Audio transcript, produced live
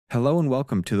Hello and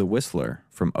welcome to The Whistler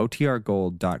from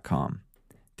OTRGold.com.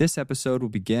 This episode will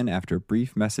begin after a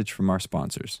brief message from our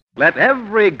sponsors. Let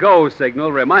every go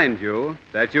signal remind you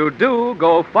that you do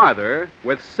go farther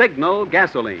with Signal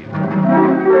gasoline.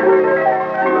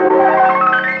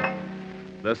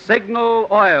 The Signal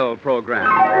Oil Program.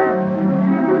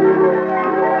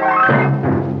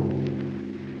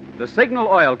 The Signal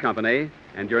Oil Company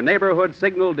and your neighborhood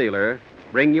signal dealer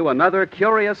bring you another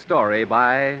curious story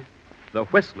by The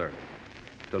Whistler.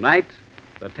 Tonight,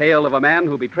 the tale of a man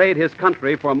who betrayed his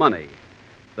country for money.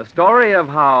 The story of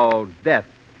how death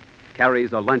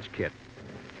carries a lunch kit.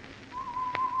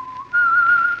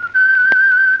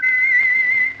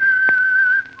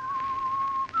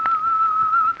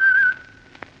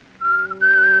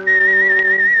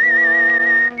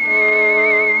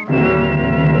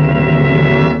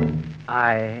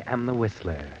 I am the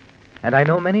Whistler, and I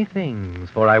know many things,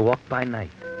 for I walk by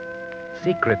night.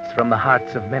 Secrets from the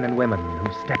hearts of men and women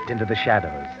who stepped into the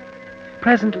shadows.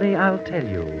 Presently I'll tell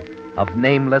you of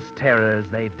nameless terrors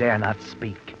they dare not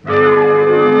speak.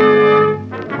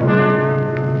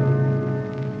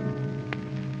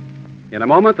 In a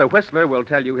moment, the Whistler will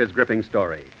tell you his gripping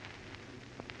story.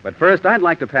 But first, I'd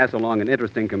like to pass along an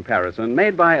interesting comparison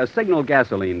made by a Signal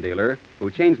gasoline dealer who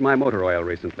changed my motor oil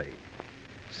recently.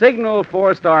 Signal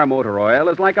 4-Star Motor Oil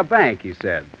is like a bank, he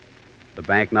said. The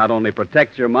bank not only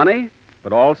protects your money,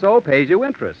 but also pays you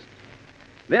interest.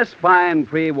 This fine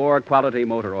pre-war quality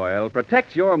motor oil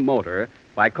protects your motor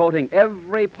by coating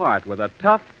every part with a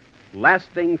tough,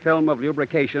 lasting film of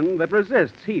lubrication that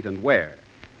resists heat and wear.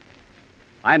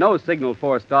 I know Signal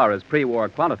 4-Star is pre-war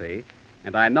quality,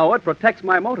 and I know it protects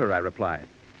my motor, I replied.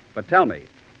 But tell me,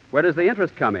 where does the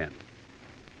interest come in?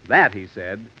 That, he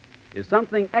said, is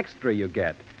something extra you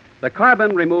get. The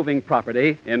carbon-removing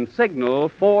property in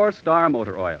Signal 4-Star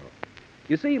Motor Oil.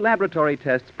 You see, laboratory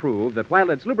tests prove that while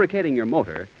it's lubricating your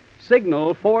motor,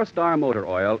 Signal 4-Star Motor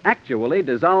Oil actually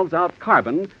dissolves out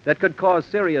carbon that could cause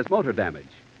serious motor damage.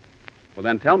 Well,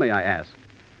 then tell me, I asked,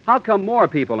 how come more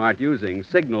people aren't using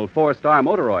Signal 4-Star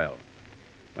Motor Oil?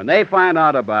 When they find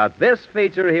out about this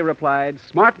feature, he replied,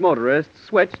 smart motorists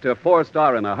switch to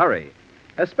 4-Star in a hurry,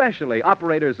 especially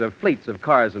operators of fleets of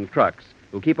cars and trucks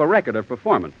who keep a record of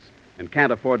performance and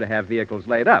can't afford to have vehicles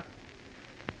laid up.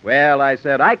 Well, I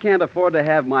said, I can't afford to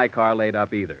have my car laid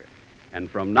up either. And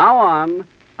from now on,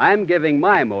 I'm giving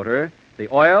my motor the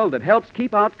oil that helps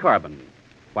keep out carbon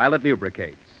while it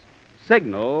lubricates.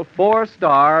 Signal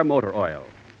 4-Star Motor Oil.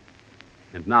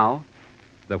 And now,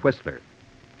 the Whistler.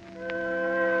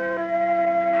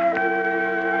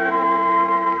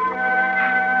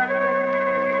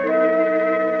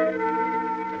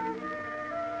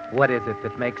 What is it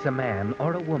that makes a man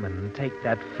or a woman take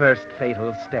that first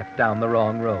fatal step down the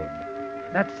wrong road?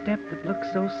 That step that looks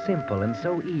so simple and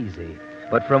so easy,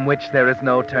 but from which there is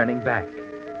no turning back.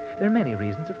 There are many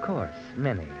reasons, of course,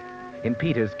 many. In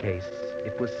Peter's case,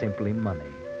 it was simply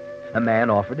money. A man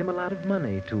offered him a lot of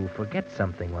money to forget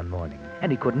something one morning,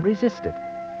 and he couldn't resist it.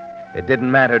 It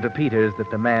didn't matter to Peters that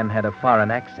the man had a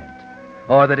foreign accent,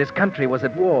 or that his country was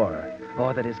at war,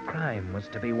 or that his crime was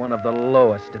to be one of the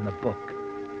lowest in the book.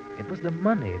 It was the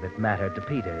money that mattered to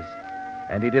Peters,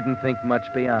 and he didn't think much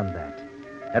beyond that.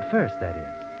 At first, that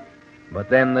is. But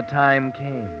then the time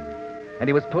came, and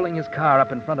he was pulling his car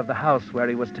up in front of the house where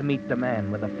he was to meet the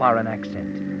man with a foreign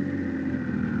accent.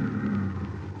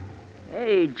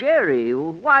 Hey, Jerry,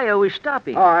 why are we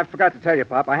stopping? Oh, I forgot to tell you,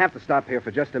 Pop. I have to stop here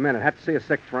for just a minute. I have to see a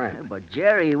sick friend. But,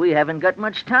 Jerry, we haven't got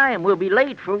much time. We'll be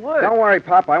late for work. Don't worry,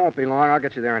 Pop. I won't be long. I'll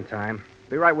get you there in time.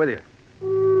 Be right with you.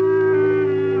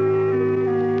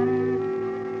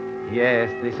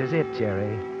 Yes, this is it,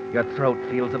 Jerry. Your throat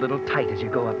feels a little tight as you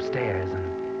go upstairs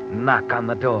and knock on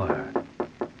the door.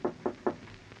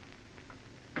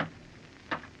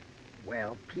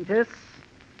 Well, Peters,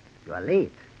 you're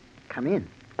late. Come in.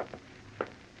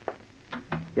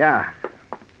 Yeah.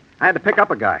 I had to pick up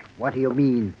a guy. What do you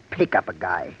mean, pick up a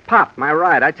guy? Pop, my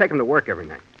ride. I take him to work every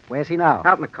night. Where's he now?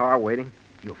 Out in the car, waiting.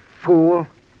 You fool.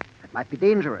 That might be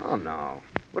dangerous. Oh, no.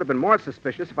 Would have been more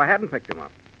suspicious if I hadn't picked him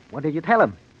up. What did you tell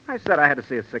him? I said I had to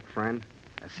see a sick friend.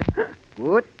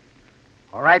 Good.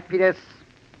 All right, Peters.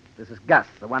 This is Gus,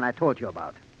 the one I told you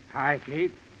about. Hi,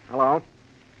 Pete. Hello.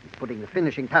 He's putting the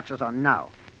finishing touches on now.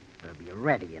 They'll be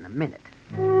ready in a minute.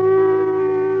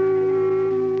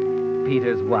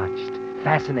 Peters watched,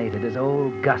 fascinated as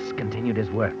old Gus continued his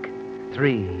work.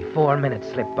 3-4 minutes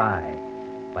slipped by.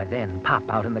 By then, Pop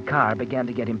out in the car began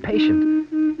to get impatient.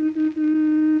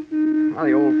 Oh,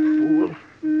 the old fool.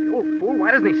 The old fool. Why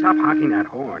doesn't he stop honking that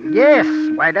horn? Yes,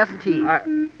 why doesn't he?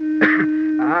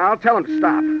 I'll tell him to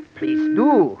stop. Please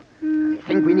do.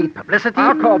 think we need publicity?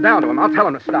 I'll call down to him. I'll tell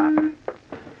him to stop.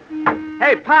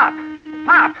 Hey, Pop!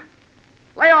 Pop!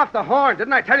 Lay off the horn.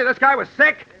 Didn't I tell you this guy was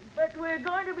sick? But we're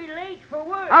going to be late for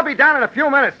work. I'll be down in a few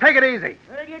minutes. Take it easy.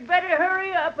 Well, you'd better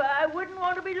hurry up. I wouldn't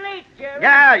want to be late, Jerry.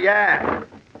 Yeah.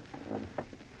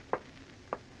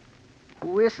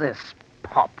 Who is this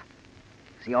Pop?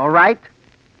 Is he all right?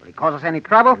 Will he cause us any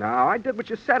trouble? No, I did what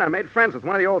you said. I made friends with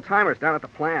one of the old-timers down at the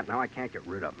plant. Now I can't get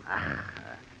rid of him.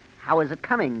 How is it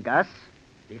coming, Gus?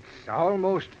 It's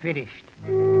almost finished.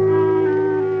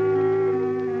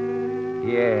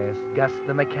 Yes, Gus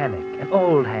the mechanic, an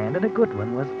old hand and a good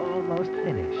one, was almost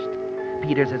finished.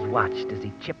 Peters has watched as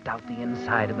he chipped out the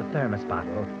inside of the thermos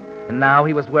bottle, and now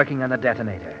he was working on the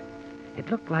detonator. It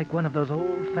looked like one of those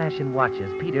old-fashioned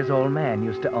watches Peters' old man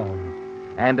used to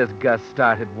own. And as Gus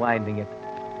started winding it,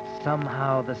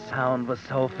 somehow the sound was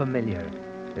so familiar,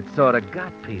 it sort of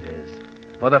got Peters.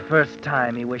 For the first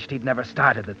time, he wished he'd never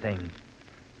started the thing.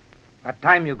 What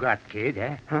time you got, kid,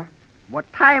 eh? Huh?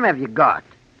 What time have you got?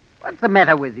 What's the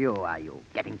matter with you? Are you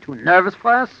getting too nervous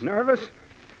for us? Nervous?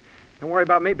 Don't worry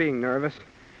about me being nervous.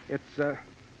 It's,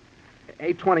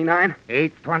 8:29.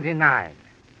 8:29.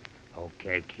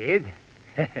 Okay, kid.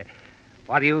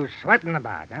 What are you sweating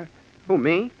about, huh? Who,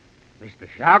 me? Mr.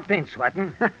 Shark ain't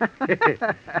sweating.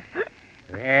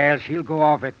 Well, she'll go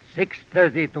off at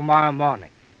 6:30 tomorrow morning.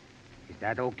 Is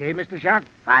that okay, Mr. Shark?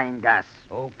 Fine, Gus.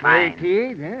 Okay, Fine.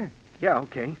 kid, eh? Yeah,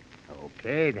 okay.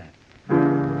 Okay, then.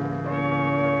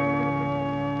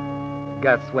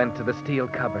 Gus went to the steel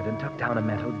cupboard and took down a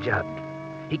metal jug.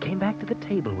 He came back to the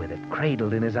table with it,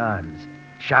 cradled in his arms.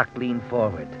 Shark leaned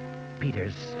forward.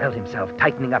 Peters felt himself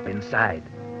tightening up inside.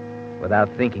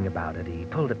 Without thinking about it, he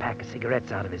pulled a pack of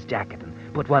cigarettes out of his jacket and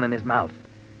put one in his mouth.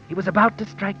 He was about to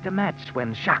strike the match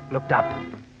when Shark looked up.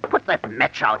 Put that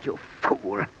match out, you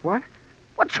fool. What?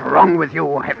 What's wrong with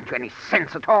you? Haven't you any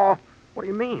sense at all? What do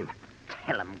you mean?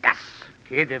 Tell him, Gus.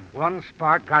 Kid, if one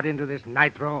spark got into this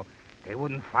nitro, they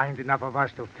wouldn't find enough of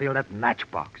us to fill that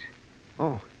matchbox.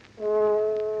 Oh.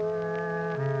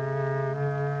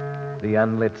 The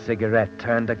unlit cigarette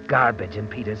turned to garbage in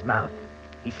Peter's mouth.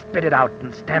 He spit it out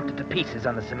and stamped it to pieces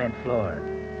on the cement floor.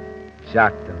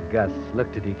 Shocked and Gus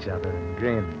looked at each other and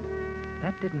grinned.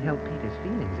 That didn't help Peter's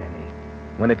feelings any.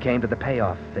 When it came to the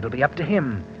payoff, it'll be up to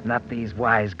him, not these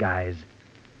wise guys.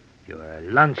 Your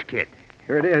lunch kit.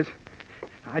 Here it is.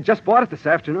 I just bought it this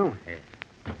afternoon.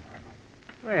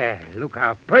 Well, look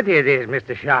how pretty it is,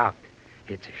 Mr. Shark.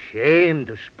 It's a shame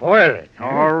to spoil it.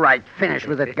 All right, finish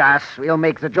with it, Gus. We'll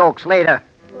make the jokes later.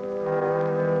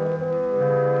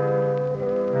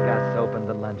 Gus opened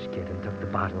the lunch kit and took the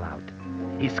bottle out.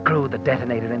 He screwed the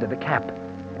detonator into the cap,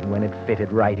 and when it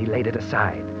fitted right, he laid it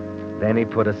aside. Then he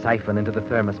put a siphon into the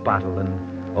thermos bottle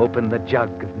and opened the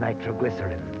jug of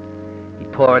nitroglycerin. He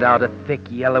poured out a thick,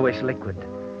 yellowish liquid,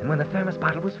 and when the thermos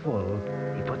bottle was full,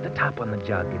 he put the top on the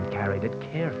jug and carried it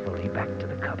carefully back to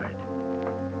the cupboard.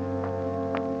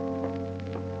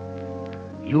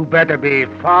 You better be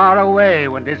far away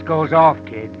when this goes off,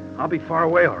 kid. I'll be far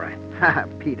away, all right.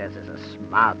 Peters is a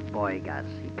smart boy, Gus.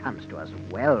 He comes to us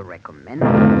well recommended.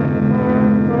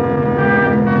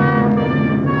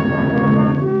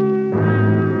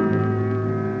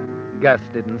 Gus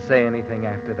didn't say anything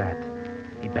after that.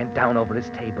 He bent down over his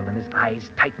table and his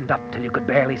eyes tightened up till you could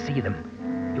barely see them.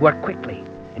 He worked quickly,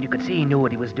 and you could see he knew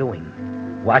what he was doing.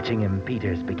 Watching him,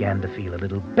 Peters began to feel a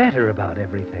little better about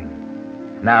everything.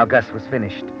 Now Gus was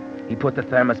finished. He put the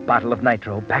thermos bottle of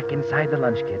nitro back inside the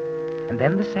lunch kit, and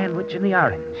then the sandwich and the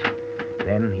orange.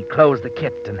 Then he closed the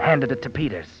kit and handed it to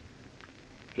Peters.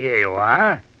 Here you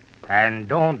are. And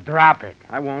don't drop it.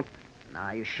 I won't. Now,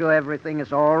 are you sure everything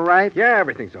is all right? Yeah,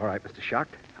 everything's all right, Mr. Shark.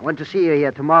 I want to see you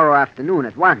here tomorrow afternoon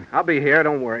at 1. I'll be here,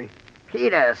 don't worry.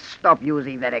 Peters, stop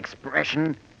using that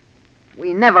expression.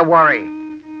 We never worry.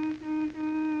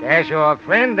 There's your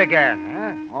friend again,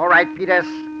 huh? All right, Peters,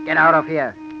 get out of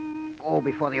here. Go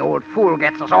before the old fool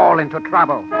gets us all into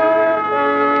trouble.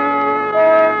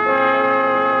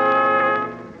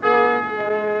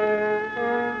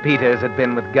 Peters had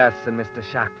been with Gus and Mr.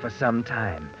 Shark for some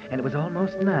time, and it was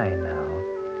almost 9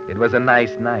 now. It was a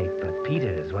nice night, but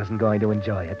Peters wasn't going to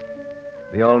enjoy it.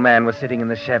 The old man was sitting in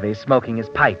the Chevy smoking his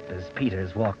pipe as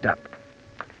Peters walked up.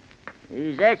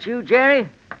 Is that you, Jerry?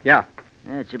 Yeah.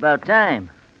 It's about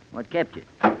time. What kept you?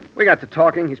 We got to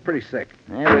talking. He's pretty sick.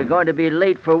 We're going to be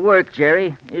late for work,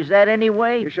 Jerry. Is that any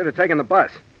way? You should have taken the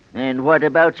bus. And what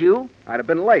about you? I'd have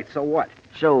been late, so what?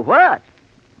 So what?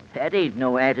 That ain't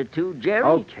no attitude, Jerry.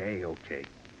 Okay.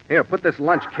 Here, put this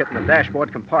lunch kit in the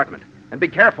dashboard compartment. And be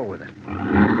careful with it.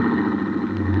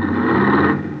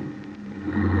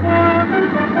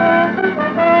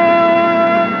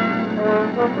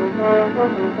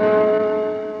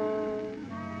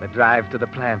 The drive to the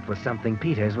plant was something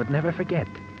Peters would never forget.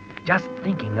 Just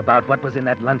thinking about what was in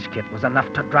that lunch kit was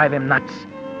enough to drive him nuts.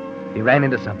 He ran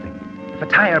into something. If a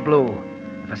tire blew,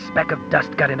 if a speck of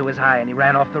dust got into his eye and he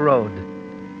ran off the road.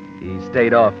 He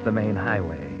stayed off the main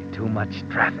highway. Too much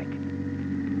traffic.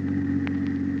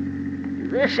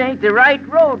 This ain't the right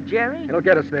road, Jerry. It'll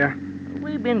get us there.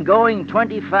 We've been going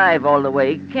 25 all the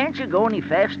way. Can't you go any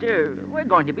faster? We're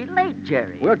going to be late,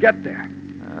 Jerry. We'll get there.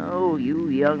 Oh, you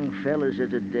young fellas of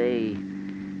today.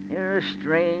 You're a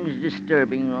strange,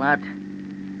 disturbing lot.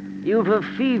 You've a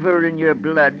fever in your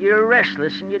blood. You're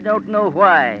restless and you don't know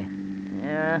why.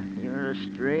 Yeah, you're a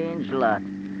strange lot.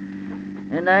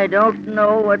 And I don't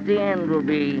know what the end will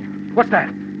be. What's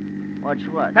that? What's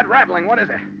what? That rattling, what is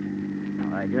it?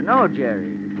 I don't know,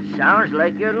 Jerry. It sounds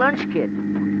like your lunch kit.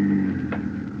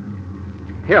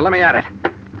 Here, let me at it.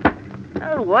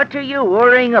 What are you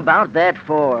worrying about that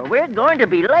for? We're going to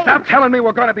be late. Stop telling me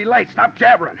we're going to be late. Stop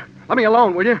jabbering. Let me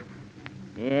alone, will you?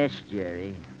 Yes,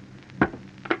 Jerry.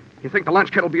 You think the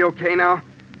lunch kit will be okay now?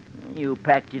 You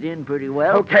packed it in pretty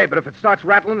well. Okay, but if it starts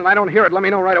rattling and I don't hear it, let me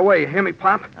know right away. You hear me,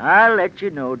 Pop? I'll let you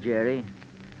know, Jerry.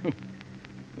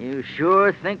 You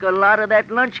sure think a lot of that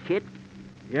lunch kit.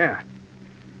 Yeah.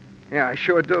 Yeah, I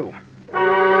sure do.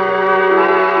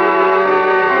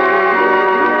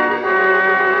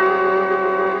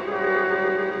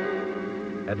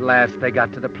 At last, they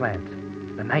got to the plant.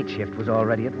 The night shift was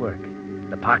already at work.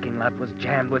 The parking lot was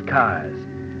jammed with cars.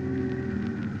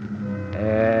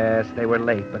 Yes, they were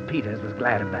late, but Peters was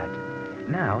glad of that.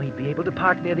 Now he'd be able to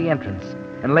park near the entrance,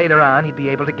 and later on he'd be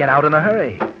able to get out in a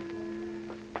hurry.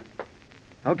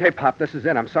 Okay, Pop, this is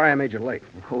it. I'm sorry I made you late.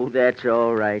 Oh, that's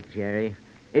all right, Jerry.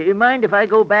 You mind if I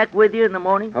go back with you in the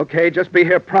morning? Okay, just be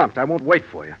here prompt. I won't wait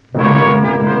for you.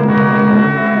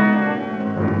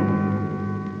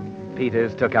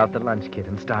 Peters took out the lunch kit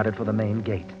and started for the main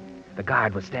gate. The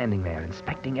guard was standing there,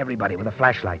 inspecting everybody with a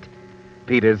flashlight.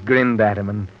 Peters grinned at him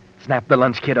and snapped the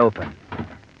lunch kit open.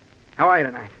 How are you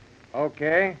tonight?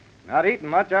 Okay. Not eating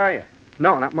much, are you?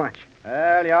 No, not much.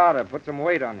 Well, you ought to put some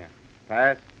weight on you.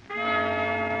 Pass.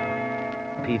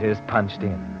 Peters punched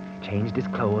in, changed his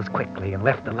clothes quickly, and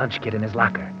left the lunch kit in his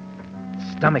locker.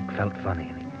 His stomach felt funny,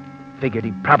 and he figured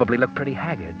he probably looked pretty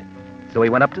haggard. So he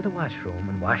went up to the washroom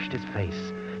and washed his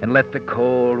face and let the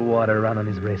cold water run on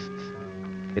his wrists.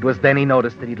 It was then he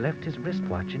noticed that he'd left his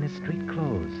wristwatch in his street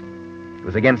clothes. It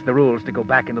was against the rules to go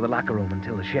back into the locker room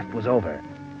until the shift was over.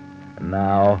 And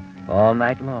now, all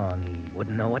night long, he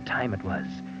wouldn't know what time it was.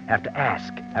 Have to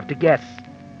ask, have to guess.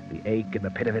 The ache in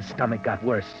the pit of his stomach got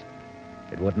worse.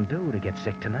 It wouldn't do to get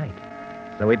sick tonight.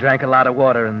 So he drank a lot of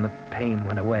water and the pain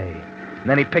went away. And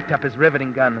then he picked up his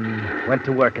riveting gun and went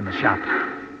to work in the shop.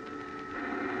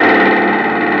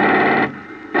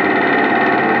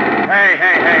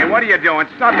 Hey, what are you doing?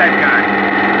 Stop that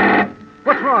gun.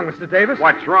 What's wrong, Mr. Davis?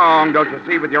 What's wrong? Don't you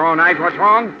see with your own eyes what's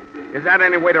wrong? Is that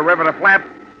any way to rivet a flap?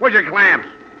 Where's your clamps?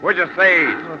 Where's your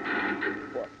sage?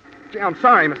 Gee, I'm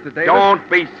sorry, Mr. Davis. Don't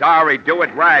be sorry. Do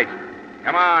it right.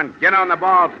 Come on, get on the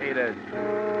ball, Peters.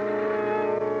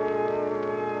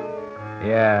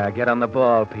 Yeah, get on the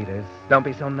ball, Peters. Don't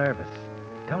be so nervous.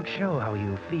 Don't show how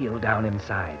you feel down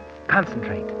inside.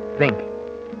 Concentrate. Think.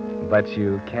 But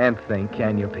you can't think,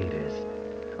 can you, Peters?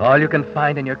 All you can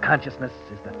find in your consciousness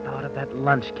is the thought of that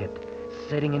lunch kit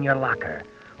sitting in your locker.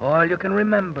 All you can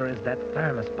remember is that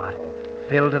thermos bottle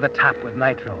filled to the top with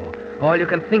nitro. All you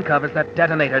can think of is that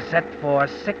detonator set for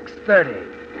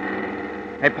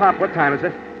 6:30. Hey, Pop, what time is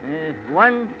it?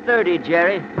 1:30,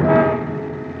 Jerry.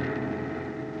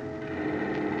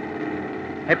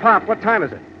 Hey, Pop, what time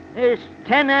is it? It's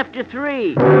 10 after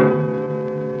 3.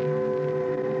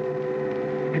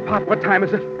 Hey, Pop, what time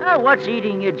is it? Oh, what's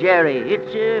eating you, Jerry?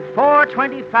 It's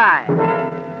 4:25.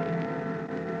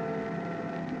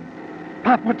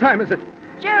 Pop, what time is it?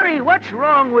 Jerry, what's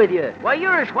wrong with you? Why,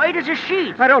 you're as white as a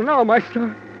sheet. I don't know, my...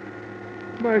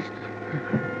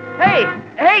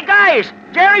 Hey, guys!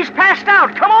 Jerry's passed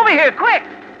out. Come over here, quick!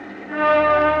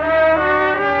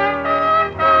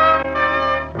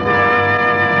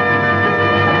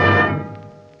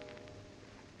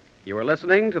 You are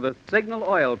listening to the Signal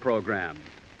Oil program.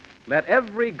 Let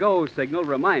every go signal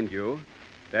remind you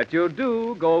that you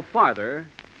do go farther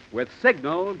with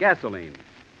Signal gasoline.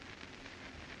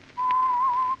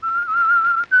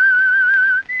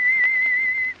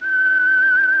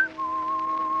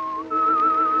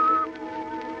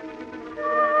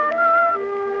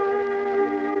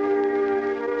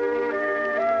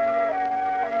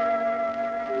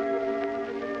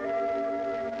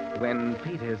 When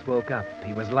Peters woke up,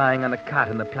 he was lying on a cot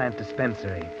in the plant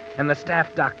dispensary, and the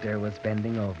staff doctor was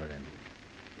bending over him.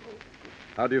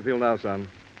 How do you feel now, son?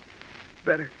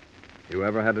 Better. You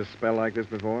ever had a spell like this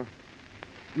before?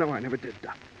 No, I never did,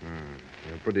 Doc.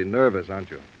 You're pretty nervous,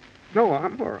 aren't you? No,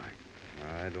 I'm all right.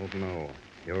 I don't know.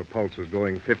 Your pulse was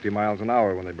going 50 miles an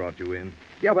hour when they brought you in.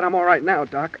 Yeah, but I'm all right now,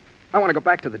 Doc. I want to go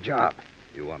back to the job.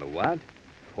 You want to what?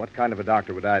 What kind of a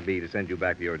doctor would I be to send you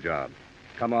back to your job?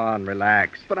 Come on,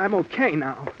 relax. But I'm okay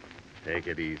now. Take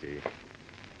it easy.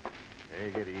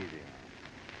 Take it easy.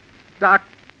 Doc,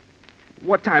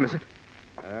 what time is it?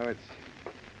 Oh, it's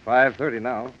 5:30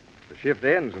 now. The shift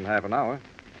ends in half an hour.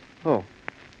 Oh,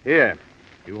 Here,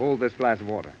 you hold this glass of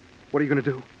water. what are you going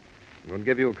to do? I'm going to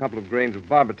give you a couple of grains of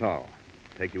barbital.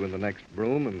 Take you in the next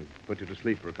room and put you to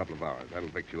sleep for a couple of hours. That'll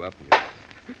fix you up.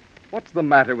 What's the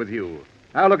matter with you?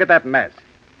 Now look at that mess.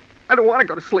 I don't want to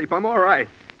go to sleep. I'm all right.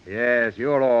 Yes,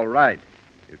 you're all right.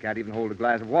 You can't even hold a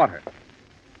glass of water.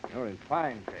 You're in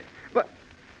fine shape.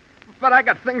 But I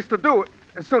got things to do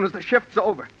as soon as the shift's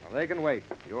over. Well, they can wait.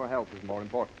 Your health is more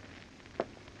important.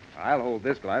 I'll hold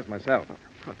this glass myself.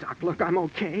 Oh, Doc, look, I'm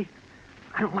okay.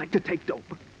 I don't like to take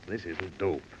dope. This isn't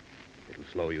dope. It'll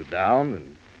slow you down,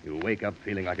 and you'll wake up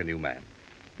feeling like a new man.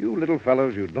 You little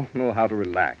fellows, you don't know how to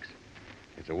relax.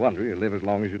 It's a wonder you live as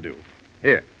long as you do.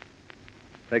 Here,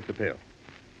 take the pill.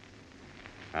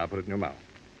 I'll put it in your mouth.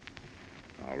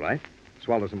 All right.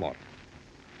 Swallow some water.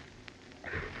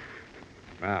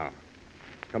 Now,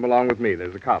 come along with me.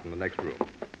 There's a cot in the next room.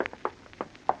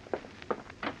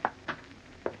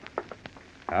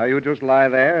 Now, you just lie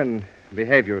there and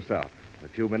behave yourself. In a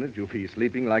few minutes, you'll be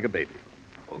sleeping like a baby.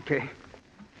 Okay.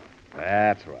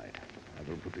 That's right. I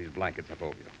will put these blankets up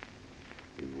over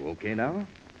you. You okay now?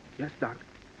 Yes, Doc.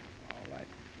 All right.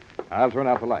 I'll turn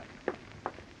out the light.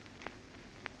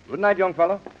 Good night, young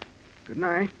fellow. Good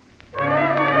night.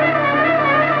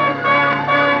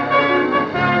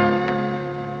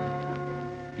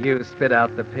 You spit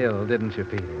out the pill, didn't you,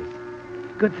 Peters?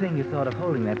 Good thing you thought of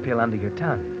holding that pill under your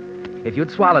tongue. If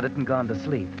you'd swallowed it and gone to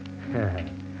sleep.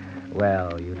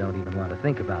 Well, you don't even want to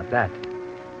think about that.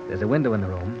 There's a window in the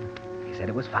room. He said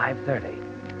it was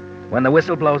 5:30. When the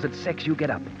whistle blows at 6, you get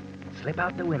up. Slip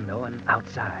out the window and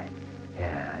outside.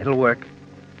 Yeah, it'll work.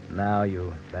 Now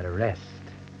you better rest.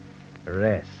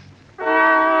 Rest.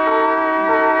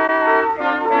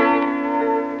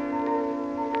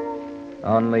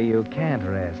 Only you can't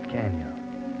rest, can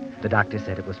you? The doctor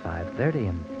said it was 5:30,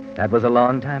 and that was a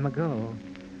long time ago.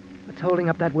 What's holding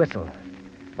up that whistle?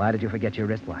 Why did you forget your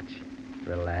wristwatch?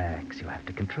 Relax. You have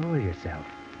to control yourself.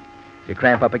 If you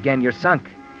cramp up again, you're sunk.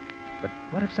 But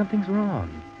what if something's wrong?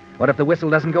 What if the whistle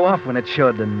doesn't go off when it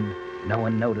should and no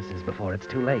one notices before it's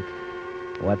too late?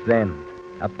 What then?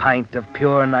 A pint of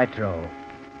pure nitro.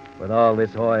 With all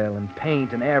this oil and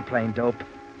paint and airplane dope,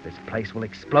 this place will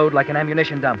explode like an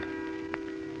ammunition dump.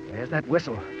 There's that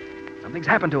whistle. Something's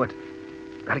happened to it.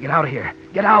 Gotta get out of here.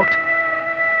 Get out!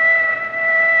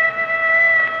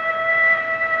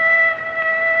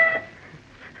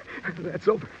 That's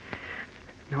over.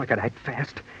 Now I gotta act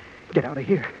fast. Get out of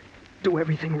here. Do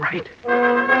everything right.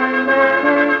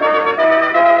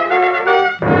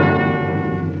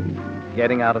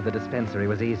 Getting out of the dispensary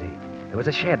was easy. There was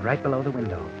a shed right below the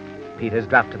window. Peters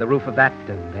dropped to the roof of that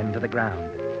and then to the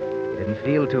ground. He didn't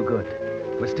feel too good.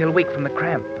 He was still weak from the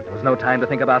cramp, but there was no time to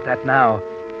think about that now.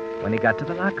 When he got to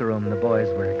the locker room, the boys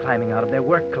were climbing out of their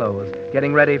work clothes,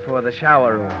 getting ready for the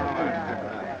shower room.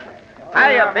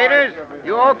 Hiya, Peters.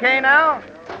 You okay now?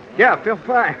 Yeah, I feel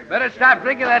fine. Better stop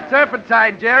drinking that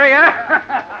turpentine, Jerry,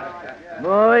 huh?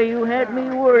 Boy, you had me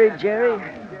worried, Jerry.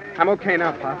 I'm okay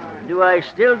now, Pop. Do I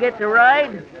still get to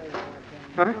ride?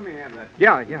 Huh?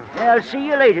 Yeah. Yeah, I'll see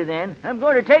you later then. I'm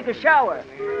going to take a shower.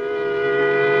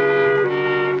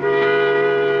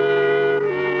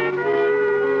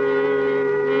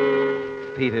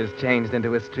 Peters changed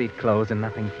into his street clothes and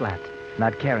nothing flat,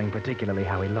 not caring particularly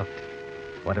how he looked.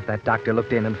 What if that doctor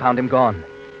looked in and found him gone?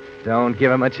 Don't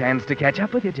give him a chance to catch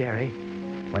up with you, Jerry.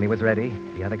 When he was ready,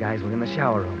 the other guys were in the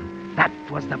shower room. That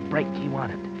was the break he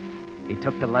wanted. He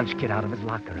took the lunch kit out of his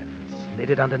locker and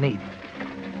slid it underneath.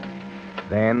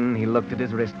 Then he looked at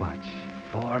his wristwatch.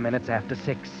 4 minutes after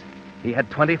 6. He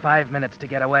had 25 minutes to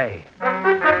get away.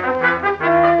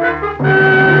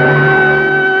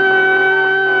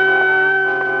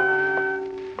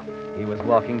 He was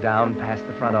walking down past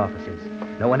the front offices.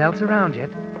 No one else around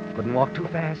yet. Couldn't walk too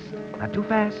fast. Not too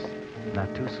fast.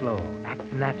 Not too slow. Act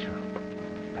natural.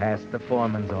 Past the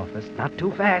foreman's office. Not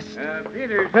too fast.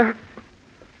 Peters.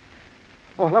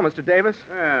 Oh, hello, Mr. Davis.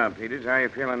 Well, Peters, how you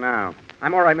feeling now?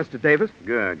 I'm all right, Mr. Davis.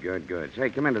 Good. Say,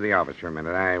 come into the office for a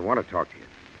minute. I want to talk to you.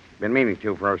 Been meaning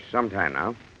to for some time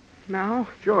now. Now?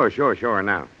 Sure,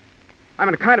 now. I'm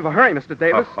in a kind of a hurry, Mr.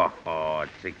 Davis.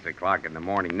 It's 6 o'clock in the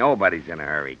morning. Nobody's in a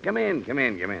hurry. Come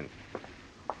in.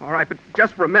 All right, but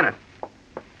just for a minute.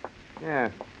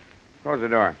 Yeah. Close the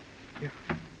door. Yeah.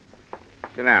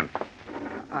 Sit down.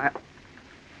 I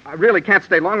really can't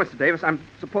stay long, Mr. Davis. I'm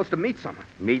supposed to meet someone.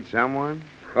 Meet someone?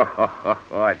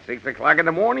 At 6 o'clock in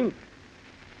the morning?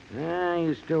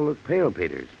 You still look pale,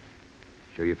 Peters.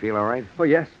 Sure you feel all right? Oh,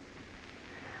 yes.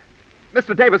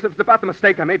 Mr. Davis, it's about the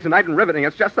mistake I made tonight in riveting.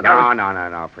 It's just that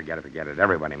No. Forget it.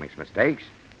 Everybody makes mistakes.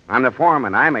 I'm the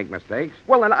foreman. I make mistakes.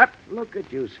 Well, then Look at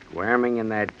you squirming in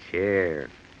that chair.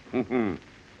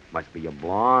 Must be a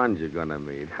blonde you're going to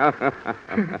meet.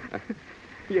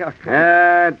 Yeah.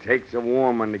 It takes a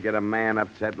woman to get a man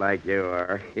upset like you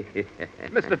are.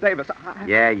 Mr. Davis,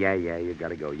 Yeah. You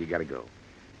gotta go.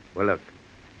 Well, look.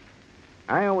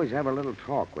 I always have a little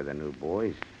talk with the new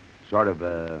boys. Sort of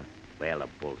a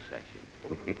bull session.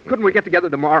 Couldn't we get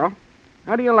together tomorrow?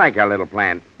 How do you like our little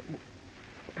plan?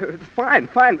 It's fine,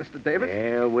 Mr. Davis.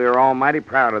 Yeah, we're all mighty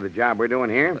proud of the job we're doing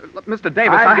here. Look, Mr.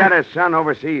 Davis, I've got a son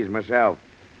overseas myself.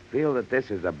 Feel that this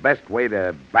is the best way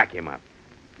to back him up.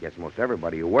 Guess most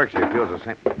everybody who works here feels the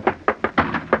same.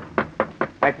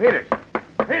 Hey, Peters!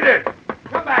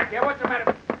 Come back here. What's the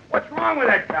matter? What's wrong with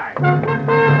that guy?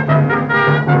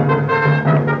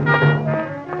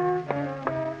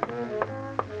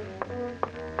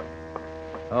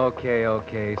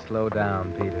 Okay, slow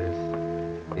down, Peters.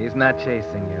 He's not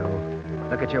chasing you.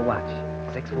 Look at your watch.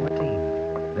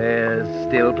 6:14. There's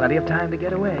still plenty of time to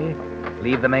get away.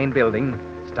 Leave the main building.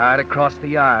 Start across the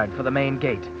yard for the main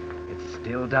gate. It's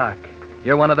still dark.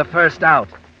 You're one of the first out.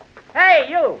 Hey,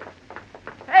 you!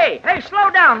 Hey, slow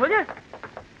down, will you?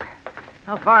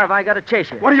 How far have I got to chase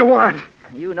you? What do you want?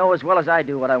 You know as well as I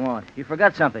do what I want. You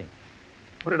forgot something.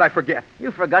 What did I forget? You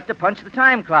forgot to punch the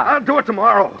time clock. I'll do it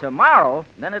tomorrow. Tomorrow?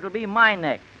 Then it'll be my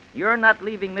neck. You're not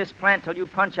leaving this plant till you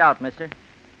punch out, mister.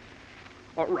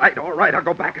 All right. I'll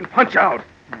go back and punch out.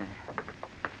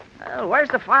 Oh, where's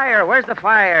the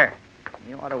fire?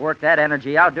 You ought to work that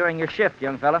energy out during your shift,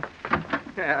 young fella.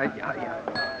 Yeah.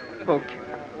 Okay.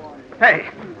 Hey,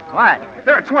 What?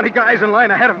 there are 20 guys in line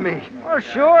ahead of me. Oh,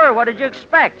 sure. What did you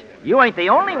expect? You ain't the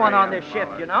only one on this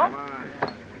shift, you know.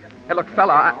 Hey, look,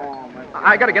 fella,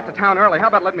 I got to get to town early. How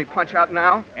about letting me punch out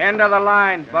now? End of the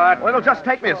line, Bud. Well, it'll just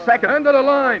take me a second. End of the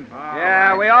line.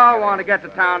 Yeah, we all want to get to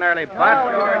town early,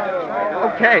 Bud.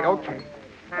 Okay.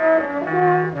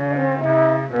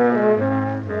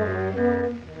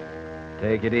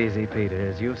 Take it easy,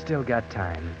 Peters. You've still got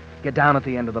time. Get down at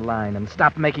the end of the line and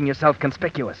stop making yourself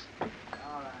conspicuous.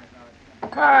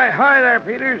 Hi there,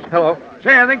 Peters. Hello.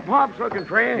 Say, I think Pop's looking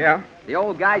for you. Yeah? The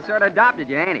old guy sort of adopted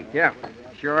you, ain't he? Yeah.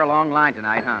 Sure a long line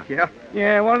tonight, huh? Yeah.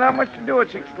 Yeah, well, not much to do at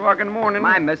 6 o'clock in the morning.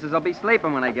 My missus will be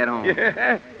sleeping when I get home.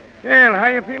 Yeah. Well, how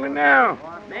you feeling now?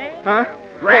 Huh?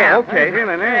 Grand. Oh, okay.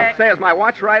 Feeling, eh? Say, is my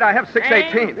watch right? I have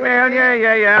 6:18. Well,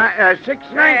 yeah.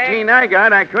 6:19 I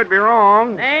got. I could be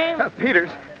wrong. Name? Peters.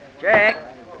 Check.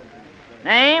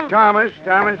 Name? Thomas.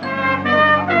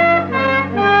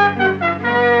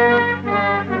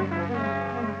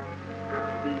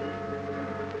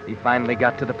 He finally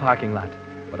got to the parking lot.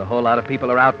 But a whole lot of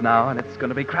people are out now, and it's going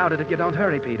to be crowded if you don't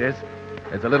hurry, Peters.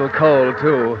 It's a little cold,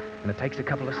 too, and it takes a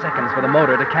couple of seconds for the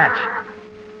motor to catch.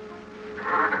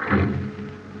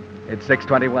 It's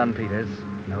 6:21, Peters.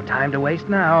 No time to waste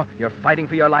now. You're fighting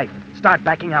for your life. Start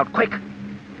backing out, quick.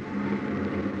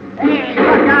 Hey,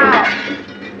 look out!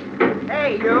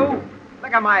 Hey, you!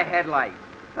 Look at my headlights.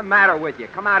 What's the matter with you?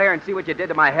 Come out here and see what you did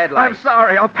to my I'm headlights.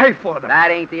 sorry. I'll pay for them.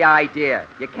 That ain't the idea.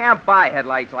 You can't buy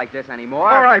headlights like this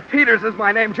anymore. All right, Peters is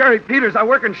my name. Jerry Peters. I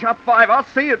work in Shop 5. I'll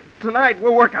see you tonight.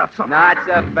 We'll work out something. Not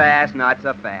so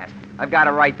fast. I've got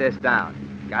to write this down.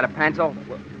 Got a pencil?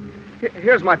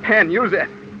 Here's my pen. Use it.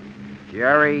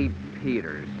 Jerry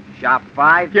Peters. Shop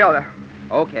 5? Yeah.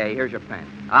 Okay, here's your pen.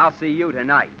 I'll see you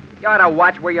tonight. You ought to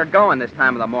watch where you're going this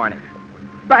time of the morning.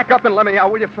 Back up and let me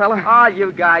out, will you, fella? Oh,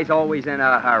 you guys always in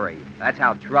a hurry. That's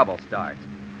how trouble starts.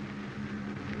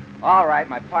 All right,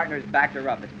 my partner's backed her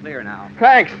up. It's clear now.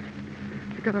 Thanks.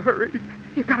 You gotta hurry.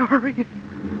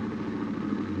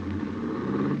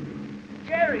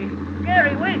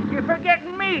 Jerry, wait. You're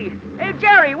forgetting me. Hey,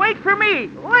 Jerry, wait for me.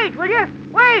 Wait, will you?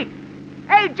 Wait.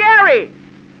 Hey, Jerry.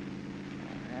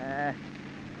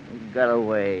 He got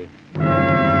away.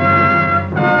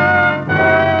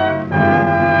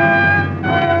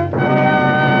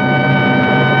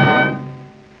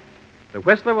 The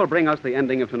Whistler will bring us the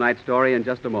ending of tonight's story in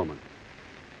just a moment.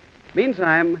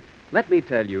 Meantime, let me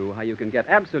tell you how you can get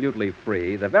absolutely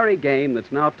free the very game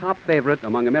that's now top favorite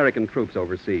among American troops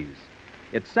overseas.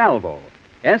 It's Salvo,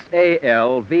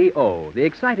 S-A-L-V-O, the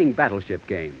exciting battleship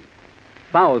game.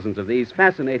 Thousands of these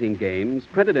fascinating games,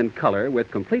 printed in color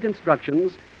with complete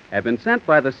instructions, have been sent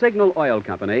by the Signal Oil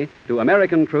Company to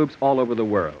American troops all over the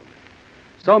world.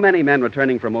 So many men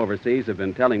returning from overseas have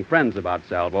been telling friends about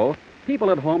Salvo. People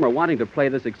at home are wanting to play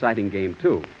this exciting game,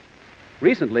 too.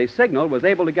 Recently, Signal was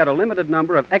able to get a limited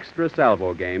number of extra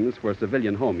Salvo games for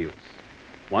civilian home use.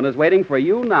 One is waiting for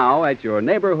you now at your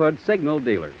neighborhood Signal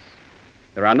dealers.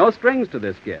 There are no strings to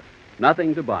this gift,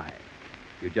 nothing to buy.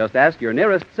 You just ask your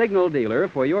nearest Signal dealer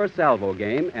for your Salvo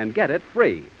game and get it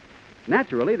free.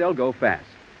 Naturally, they'll go fast,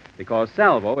 because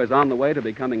Salvo is on the way to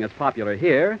becoming as popular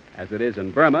here as it is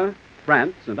in Burma,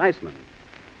 France, and Iceland.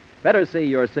 Better see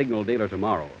your Signal dealer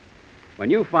tomorrow. When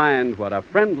you find what a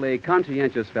friendly,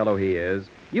 conscientious fellow he is,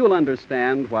 you'll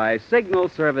understand why Signal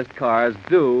serviced cars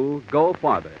do go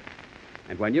farther.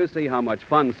 And when you see how much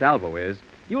fun Salvo is,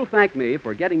 you'll thank me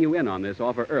for getting you in on this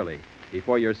offer early,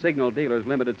 before your Signal dealer's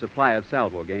limited supply of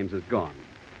Salvo games is gone.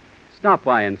 Stop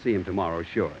by and see him tomorrow,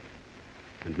 sure.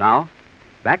 And now,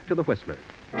 back to the Whistler.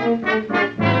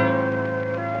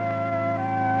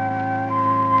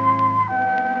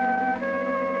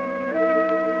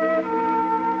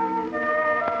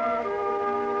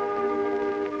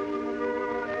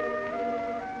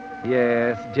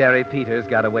 Yes, Jerry Peters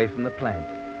got away from the plant.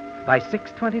 By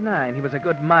 6:29, he was a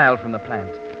good mile from the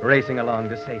plant, racing along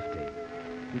to safety.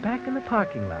 And back in the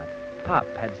parking lot, Pop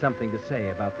had something to say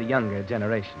about the younger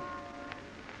generation.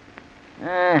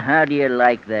 How do you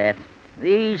like that?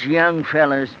 These young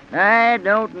fellas, I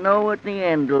don't know what the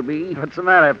end will be. What's the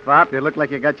matter, Pop? You look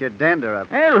like you got your dander up.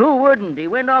 Well, who wouldn't? He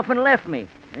went off and left me.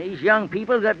 These young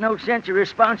people got no sense of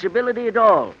responsibility at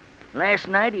all. Last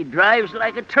night he drives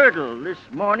like a turtle. This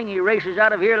morning he races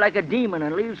out of here like a demon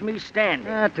and leaves me standing.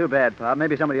 Too bad, Pop.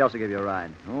 Maybe somebody else will give you a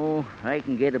ride. Oh, I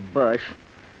can get a bus.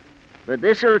 But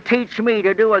this'll teach me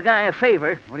to do a guy a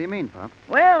favor. What do you mean, Pop?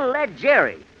 Well, that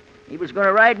Jerry. He was going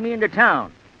to ride me into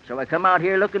town. So I come out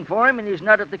here looking for him, and he's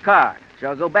not at the car. So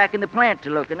I'll go back in the plant to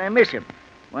look, and I miss him.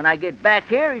 When I get back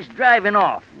here, he's driving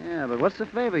off. Yeah, but what's the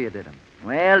favor you did him?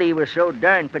 Well, he was so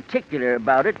darn particular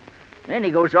about it. Then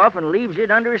he goes off and leaves it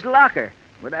under his locker.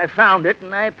 But I found it,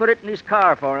 and I put it in his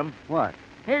car for him. What?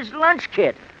 His lunch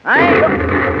kit.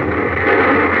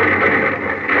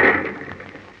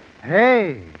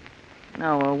 Hey!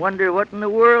 Now, I wonder what in the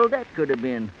world that could have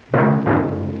been.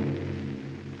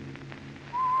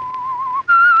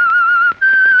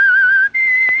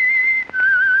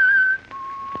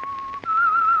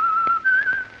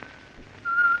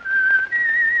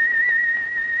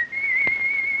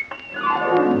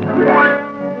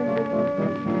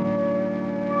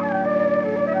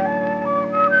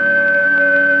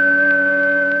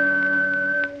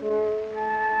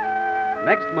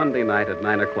 Next Monday night at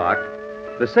 9 o'clock,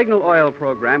 the Signal Oil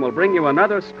program will bring you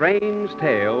another strange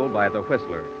tale by the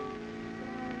Whistler.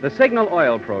 The Signal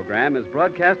Oil program is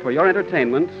broadcast for your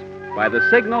entertainment by the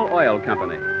Signal Oil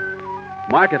Company,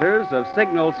 marketers of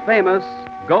Signal's famous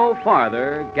Go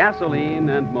Farther gasoline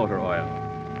and motor oil,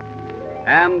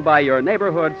 and by your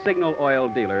neighborhood Signal Oil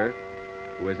dealer,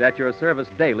 who is at your service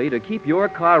daily to keep your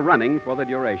car running for the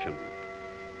duration.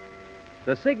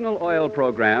 The Signal Oil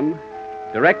program,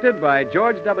 directed by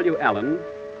George W. Allen,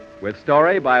 with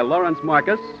story by Lawrence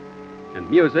Marcus and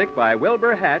music by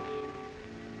Wilbur Hatch,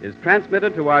 is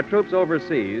transmitted to our troops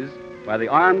overseas by the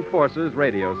Armed Forces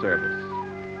Radio Service.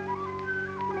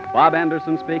 Bob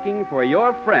Anderson speaking for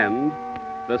your friend,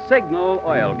 the Signal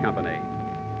Oil Company,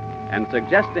 and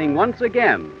suggesting once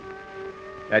again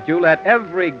that you let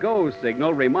every go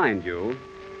signal remind you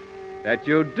that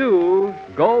you do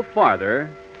go farther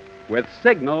with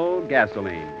Signal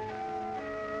gasoline.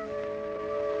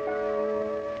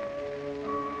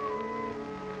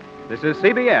 This is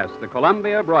CBS, the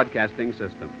Columbia Broadcasting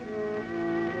System.